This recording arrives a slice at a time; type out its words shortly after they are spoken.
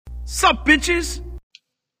Sup, bitches?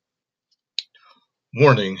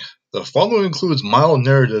 Warning: the following includes mild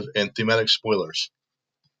narrative and thematic spoilers.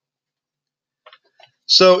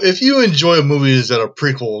 So, if you enjoy movies that are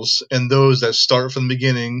prequels and those that start from the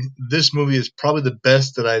beginning, this movie is probably the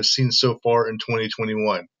best that I've seen so far in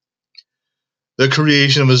 2021. The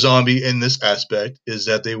creation of a zombie in this aspect is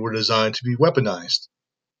that they were designed to be weaponized.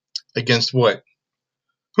 Against what?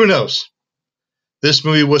 Who knows? This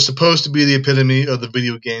movie was supposed to be the epitome of the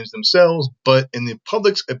video games themselves, but in the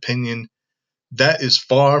public's opinion, that is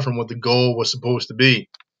far from what the goal was supposed to be.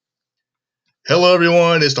 Hello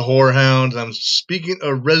everyone, it's the Horror Hound, and I'm speaking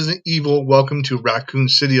of Resident Evil. Welcome to Raccoon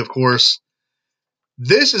City, of course.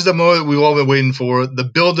 This is the moment we've all been waiting for, the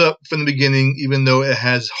build-up from the beginning, even though it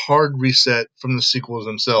has hard reset from the sequels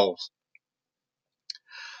themselves.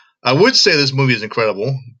 I would say this movie is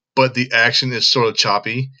incredible, but the action is sort of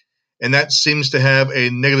choppy, and that seems to have a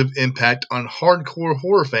negative impact on hardcore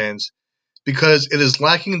horror fans because it is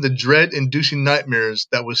lacking the dread-inducing nightmares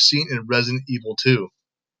that was seen in Resident Evil 2.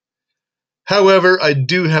 However, I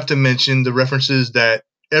do have to mention the references that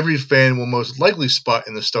every fan will most likely spot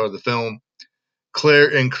in the start of the film. Claire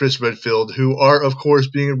and Chris Redfield, who are of course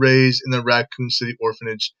being raised in the Raccoon City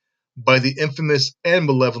orphanage by the infamous and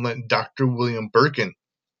malevolent Dr. William Birkin.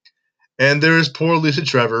 And there is poor Lisa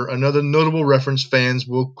Trevor, another notable reference fans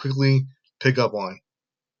will quickly pick up on.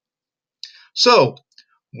 So,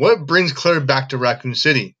 what brings Claire back to Raccoon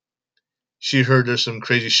City? She heard there's some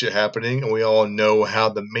crazy shit happening, and we all know how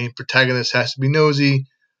the main protagonist has to be nosy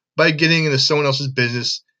by getting into someone else's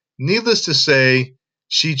business. Needless to say,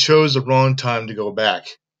 she chose the wrong time to go back.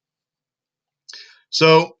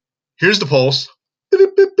 So, here's the pulse.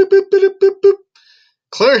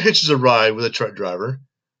 Claire hitches a ride with a truck driver.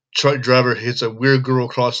 Truck driver hits a weird girl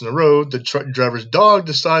crossing the road. The truck driver's dog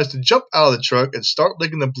decides to jump out of the truck and start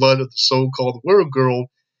licking the blood of the so-called weird girl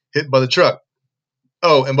hit by the truck.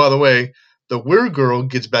 Oh, and by the way, the weird girl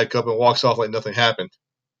gets back up and walks off like nothing happened.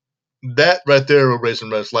 That right there will raise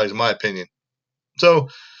some red flags in my opinion. So,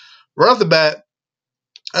 right off the bat,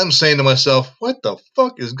 I'm saying to myself, what the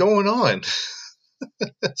fuck is going on?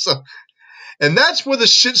 And that's where the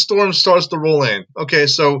shitstorm starts to roll in. Okay,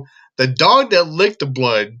 so the dog that licked the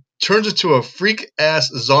blood turns into a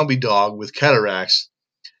freak-ass zombie dog with cataracts,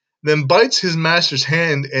 then bites his master's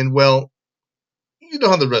hand, and well, you know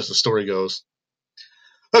how the rest of the story goes.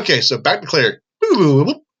 Okay, so back to Claire.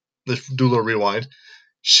 Let's do a little rewind.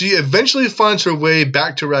 She eventually finds her way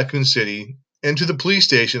back to Raccoon City and to the police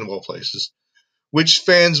station of all places, which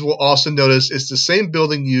fans will also notice is the same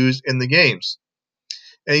building used in the games.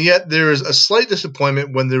 And yet there is a slight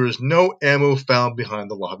disappointment when there is no ammo found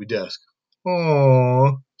behind the lobby desk.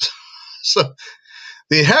 Aww. So,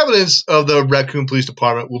 the inhabitants of the Raccoon Police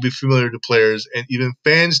Department will be familiar to players and even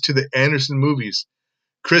fans to the Anderson movies.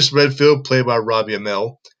 Chris Redfield, played by Robbie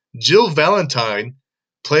Amell. Jill Valentine,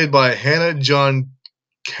 played by Hannah John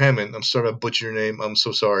Kamen. I'm sorry if I butchered your name. I'm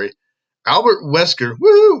so sorry. Albert Wesker,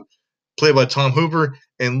 woohoo, played by Tom Hooper.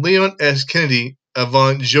 And Leon S. Kennedy,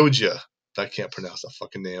 Avant Joja. I can't pronounce that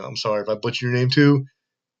fucking name. I'm sorry if I butchered your name too.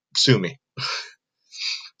 Sue me.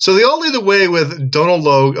 So they all lead the way with Donald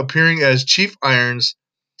Logue appearing as Chief Irons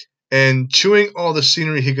and chewing all the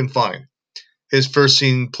scenery he can find. His first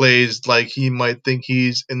scene plays like he might think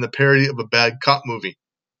he's in the parody of a bad cop movie.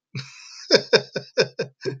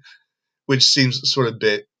 Which seems sort of a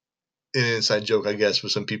bit an inside joke, I guess, for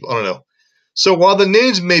some people. I don't know. So while the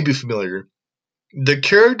names may be familiar, the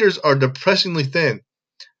characters are depressingly thin.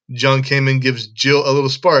 John Kamen gives Jill a little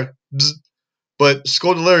spark, bzz, but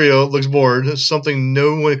Scodelario looks bored, something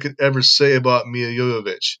no one could ever say about Mia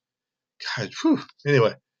Jovovich. God, whew.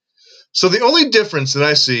 Anyway, so the only difference that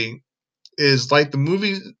I see is like the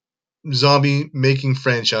movie zombie making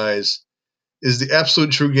franchise is the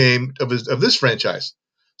absolute true game of this franchise.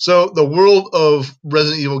 So the world of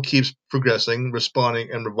Resident Evil keeps progressing,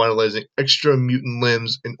 respawning, and revitalizing extra mutant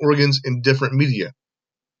limbs and organs in different media.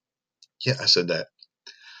 Yeah, I said that.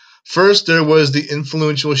 First, there was the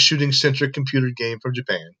influential shooting-centric computer game from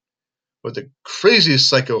Japan with the craziest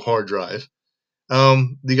psycho hard drive.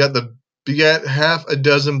 You got half a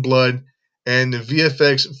dozen blood and the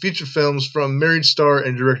VFX feature films from married star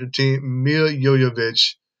and director team Mia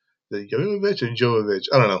Jovovich. The Jovovich or Jovovich?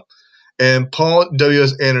 I don't know. And Paul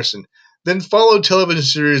W.S. Anderson. Then followed television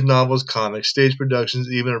series, novels, comics, stage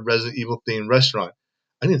productions, even a Resident Evil themed restaurant.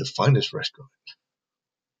 I need to find this restaurant.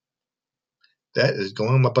 That is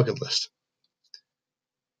going on my bucket list.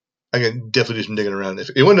 I can definitely do some digging around. If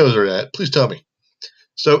anyone knows where they're at, please tell me.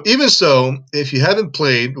 So, even so, if you haven't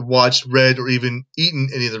played, watched, read, or even eaten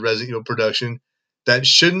any of the Resident Evil production, that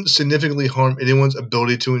shouldn't significantly harm anyone's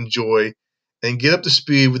ability to enjoy and get up to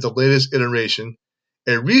speed with the latest iteration,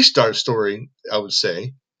 a restart story, I would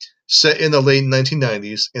say, set in the late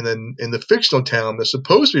 1990s in the fictional town that's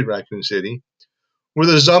supposed to be Raccoon City, where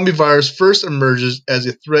the zombie virus first emerges as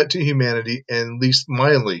a threat to humanity, and at least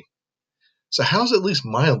mildly. So how's at least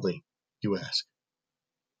mildly, you ask?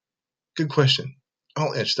 Good question.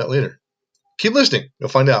 I'll answer that later. Keep listening, you'll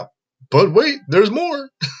find out. But wait, there's more.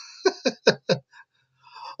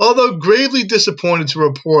 Although gravely disappointed to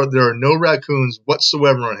report there are no raccoons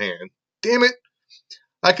whatsoever on hand, damn it,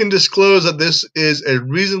 I can disclose that this is a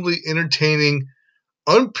reasonably entertaining,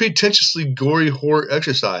 unpretentiously gory horror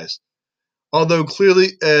exercise, although clearly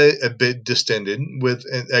a bit distended, with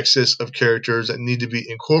an excess of characters that need to be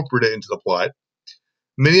incorporated into the plot,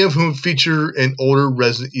 many of whom feature an older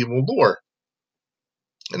Resident Evil lore.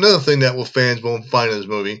 Another thing that fans won't find in this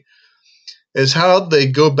movie is how they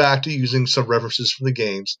go back to using some references from the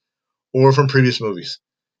games or from previous movies.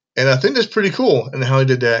 And I think that's pretty cool and how he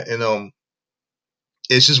did that. And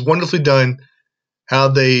it's just wonderfully done how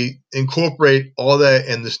they incorporate all that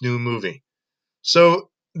in this new movie. So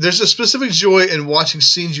there's a specific joy in watching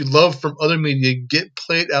scenes you love from other media get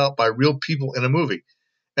played out by real people in a movie.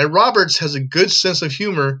 And Roberts has a good sense of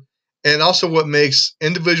humor and also what makes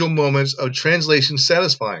individual moments of translation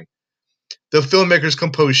satisfying. The filmmakers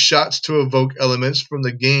compose shots to evoke elements from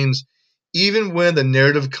the games even when the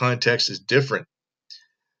narrative context is different.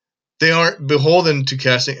 They aren't beholden to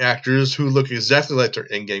casting actors who look exactly like their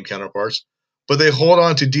in-game counterparts, but they hold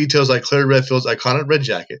on to details like Claire Redfield's iconic red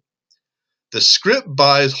jacket. The script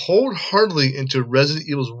buys wholeheartedly into Resident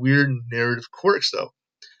Evil's weird narrative quirks, though,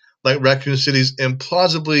 like Raccoon City's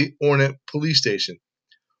implausibly ornate police station,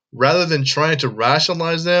 rather than trying to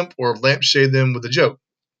rationalize them or lampshade them with a joke.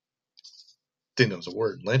 Didn't know it was a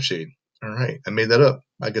word, lampshade. All right, I made that up.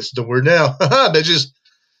 I guess it's a word now. Haha, bitches.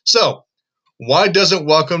 So, why doesn't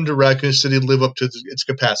Welcome to Raccoon City live up to its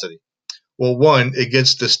capacity? Well, one, it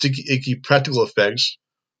gets the sticky, icky practical effects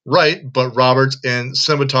right, but Roberts and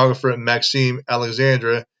cinematographer Maxime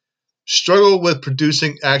Alexandre struggle with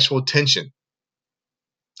producing actual tension.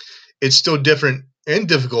 It's still different and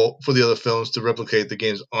difficult for the other films to replicate the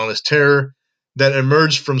game's honest terror that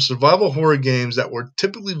emerged from survival horror games that were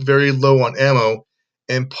typically very low on ammo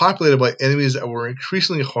and populated by enemies that were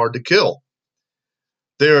increasingly hard to kill.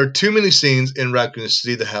 There are too many scenes in Raccoon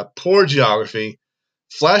City that have poor geography,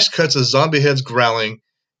 flash cuts of zombie heads growling,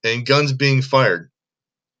 and guns being fired.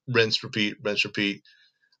 Rinse, repeat, rinse, repeat.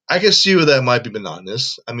 I can see where that might be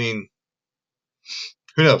monotonous. I mean,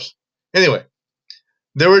 who knows? Anyway,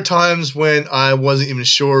 there were times when I wasn't even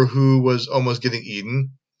sure who was almost getting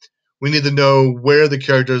eaten. We need to know where the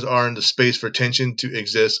characters are in the space for tension to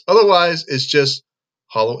exist. Otherwise, it's just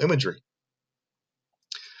hollow imagery.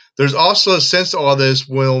 There's also a sense that all this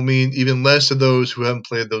will mean even less to those who haven't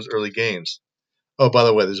played those early games. Oh, by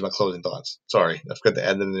the way, these are my closing thoughts. Sorry, I forgot to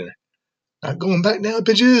add that in there. Not going back now,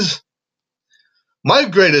 bitches. My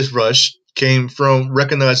greatest rush came from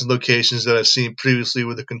recognizing locations that I've seen previously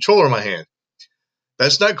with a controller in my hand.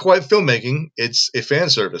 That's not quite filmmaking, it's a fan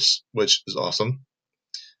service, which is awesome.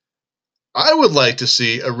 I would like to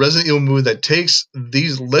see a Resident Evil movie that takes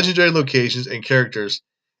these legendary locations and characters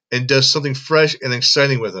and does something fresh and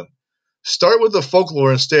exciting with them. Start with the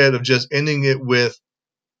folklore instead of just ending it with,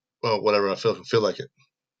 well, whatever, I feel like it.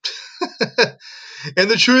 And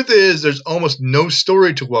the truth is, there's almost no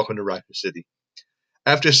story to Welcome to Raccoon City.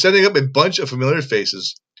 After setting up a bunch of familiar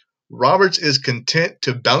faces, Roberts is content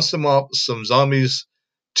to bounce them off some zombies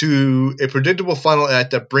to a predictable final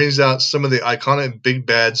act that brings out some of the iconic big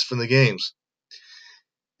bads from the games.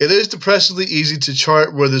 It is depressingly easy to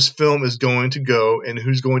chart where this film is going to go and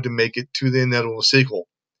who's going to make it to the inevitable sequel.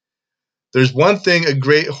 There's one thing a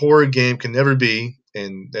great horror game can never be,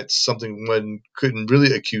 and that's something one couldn't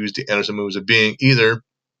really accuse the Anderson movies of being either.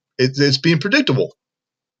 It's being predictable.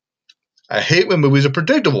 I hate when movies are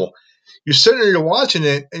predictable. You're sitting there, you're watching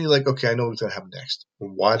it, and you're like, okay, I know what's going to happen next.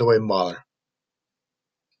 Why do I bother?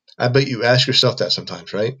 I bet you ask yourself that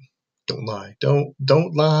sometimes, right? Don't lie. Don't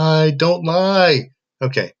lie. Don't lie.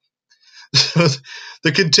 Okay.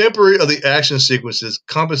 The contemporary of the action sequences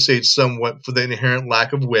compensates somewhat for the inherent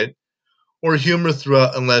lack of wit or humor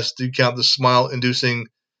throughout, unless you count the smile-inducing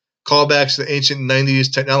callbacks to ancient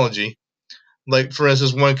 90s technology. Like, for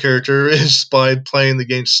instance, one character is spied playing the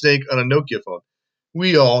game Snake on a Nokia phone.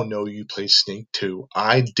 We all know you play Snake too.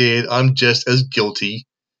 I did. I'm just as guilty.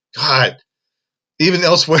 God. Even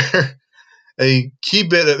elsewhere, a key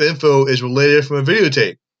bit of info is related from a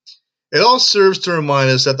videotape. It all serves to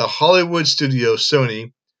remind us that the Hollywood studio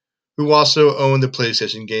Sony, who also owned the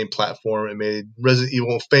PlayStation game platform and made Resident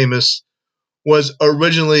Evil famous, was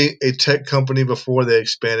originally a tech company before they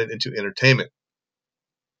expanded into entertainment.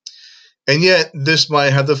 And yet, this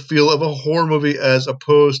might have the feel of a horror movie as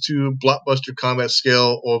opposed to blockbuster combat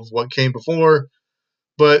scale of what came before,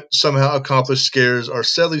 but somehow accomplished scares are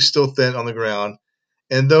sadly still thin on the ground.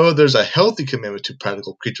 And though there's a healthy commitment to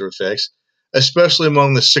practical creature effects, especially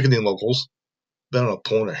among the sickening locals, I don't know,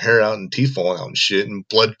 pulling their hair out and teeth falling out and shit and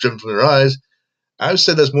blood dripping from their eyes, I would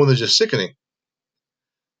say that's more than just sickening.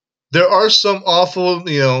 There are some awful,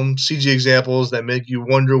 CG examples that make you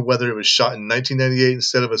wonder whether it was shot in 1998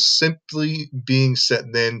 instead of a simply being set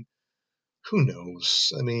then. Who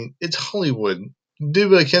knows? I mean, it's Hollywood. Do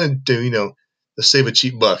what I can do, to save a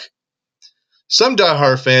cheap buck. Some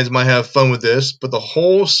die-hard fans might have fun with this, but the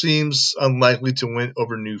whole seems unlikely to win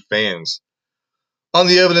over new fans. On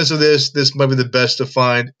the evidence of this might be the best to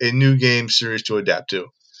find a new game series to adapt to.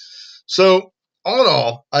 So, all in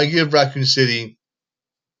all, I give Raccoon City,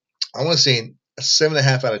 I want to say a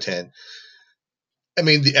 7.5 out of 10. I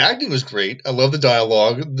mean, the acting was great. I love the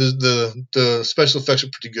dialogue. The special effects are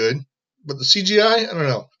pretty good. But the CGI, I don't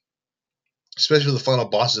know. Especially the final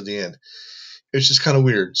bosses at the end. It's just kind of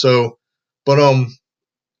weird. So, but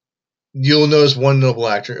you'll notice one notable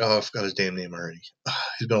actor. Oh, I forgot his damn name already.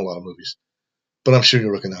 He's been in a lot of movies. But I'm sure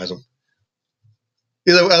you'll recognize him.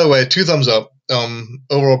 Either way, 2 thumbs up.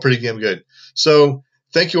 Overall, pretty damn good. So,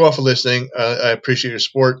 thank you all for listening. I appreciate your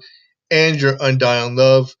support and your undying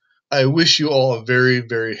love. I wish you all a very,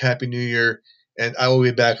 very happy new year, and I will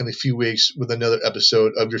be back in a few weeks with another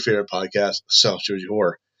episode of your favorite podcast, South Jersey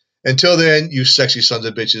Horror. Until then, you sexy sons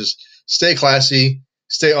of bitches, stay classy,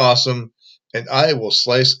 stay awesome, and I will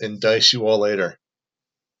slice and dice you all later.